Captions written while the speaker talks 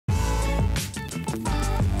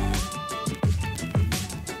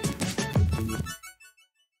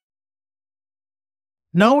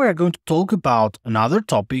Now we are going to talk about another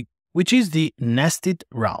topic, which is the nested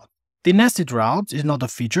route. The nested route is not a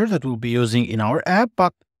feature that we'll be using in our app,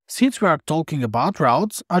 but since we are talking about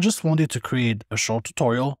routes, I just wanted to create a short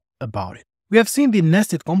tutorial about it. We have seen the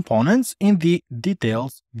nested components in the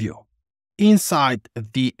details view. Inside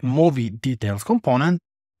the movie details component,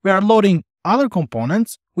 we are loading other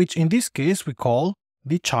components, which in this case we call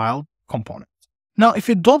the child component. Now, if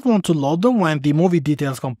you don't want to load them when the movie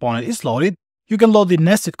details component is loaded, you can load the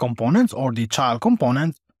nested components or the child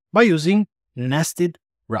component by using nested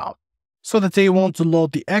route. So let's say you want to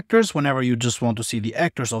load the actors whenever you just want to see the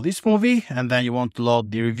actors of this movie, and then you want to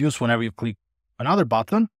load the reviews whenever you click another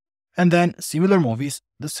button, and then similar movies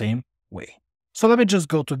the same way. So let me just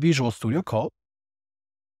go to Visual Studio Code.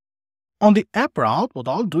 On the app route, what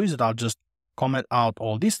I'll do is that I'll just comment out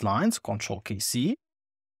all these lines, Ctrl+K+C,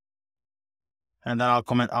 and then I'll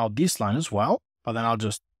comment out this line as well, but then I'll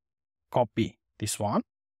just copy this one.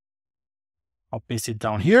 I'll paste it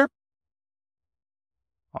down here.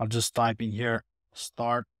 I'll just type in here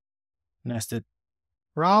start nested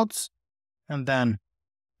routes and then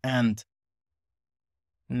end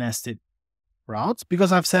nested routes,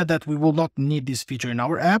 because I've said that we will not need this feature in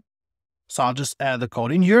our app. So I'll just add the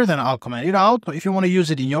code in here, then I'll comment it out. But if you want to use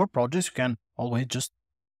it in your projects, you can always just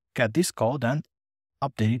get this code and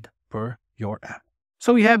update it per your app.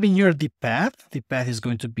 So we have in here the path. The path is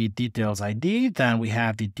going to be details ID. Then we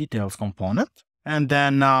have the details component. And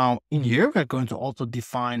then now in here, we're going to also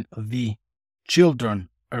define the children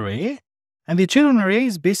array. And the children array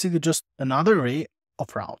is basically just another array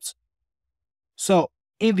of routes. So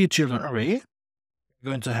in the children array, we're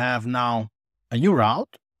going to have now a new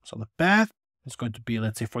route. So the path is going to be,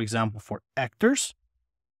 let's say, for example, for actors.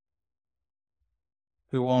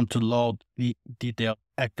 We want to load the detailed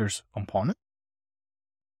actors component.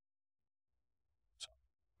 So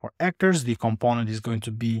for actors, the component is going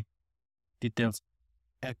to be details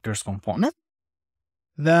actors component.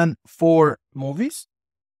 Then for movies,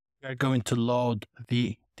 we are going to load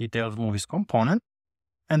the details movies component.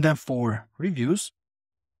 And then for reviews,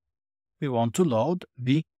 we want to load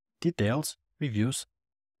the details reviews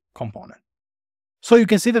component. So you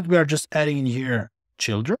can see that we are just adding in here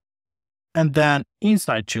children. And then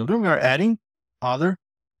inside children, we are adding other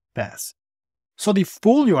paths. So the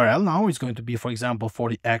full URL now is going to be, for example, for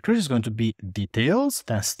the actors is going to be details,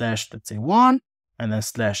 then slash, let's say 1, and then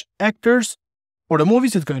slash actors. For the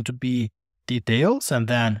movies, it's going to be details, and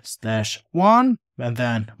then slash 1, and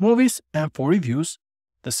then movies, and for reviews,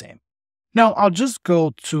 the same. Now I'll just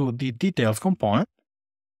go to the details component.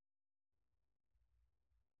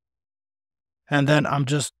 And then I'm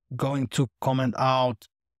just going to comment out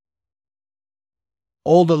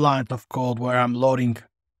all the lines of code where I'm loading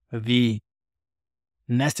the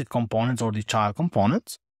nested components or the child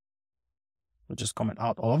components. We'll just comment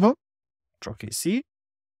out all of them. Ctrl+K+C.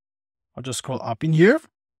 I'll just scroll up in here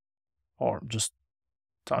or just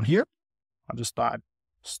down here. I'll just type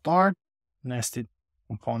start nested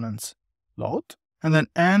components load and then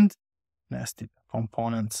end nested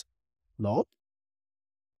components load.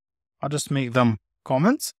 I'll just make them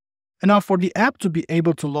comments. And now for the app to be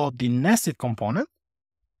able to load the nested component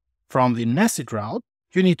from the nested route,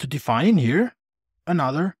 you need to define in here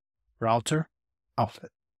another router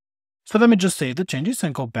outlet. So let me just save the changes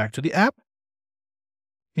and go back to the app.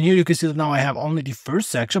 And here you can see that now I have only the first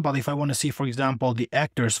section, but if I want to see, for example, the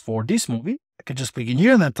actors for this movie, I can just click in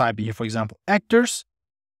here and then type in here, for example, actors.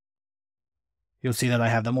 You'll see that I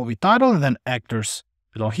have the movie title and then actors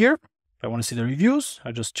below here. If I want to see the reviews,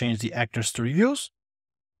 I just change the actors to reviews.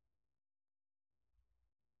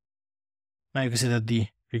 Now you can see that the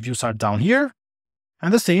reviews are down here,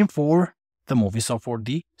 and the same for the movies, so for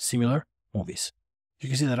the similar movies. You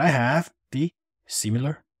can see that I have the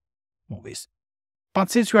similar movies. But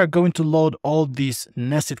since we are going to load all these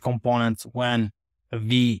nested components when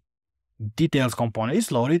the details component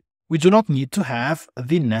is loaded, we do not need to have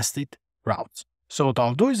the nested routes. So what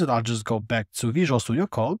I'll do is that I'll just go back to Visual Studio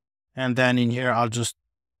Code, and then in here I'll just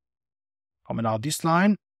comment out this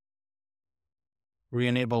line,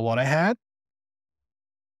 re-enable what I had,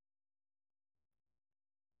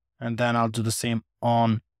 and then I'll do the same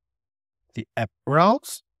on the app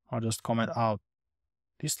routes. I'll just comment out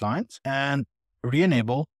these lines and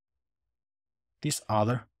re-enable these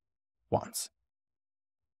other ones.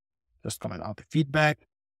 Just comment out the feedback.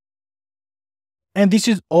 And this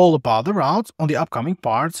is all about the routes. On the upcoming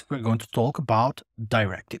parts, we're going to talk about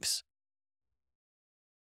directives.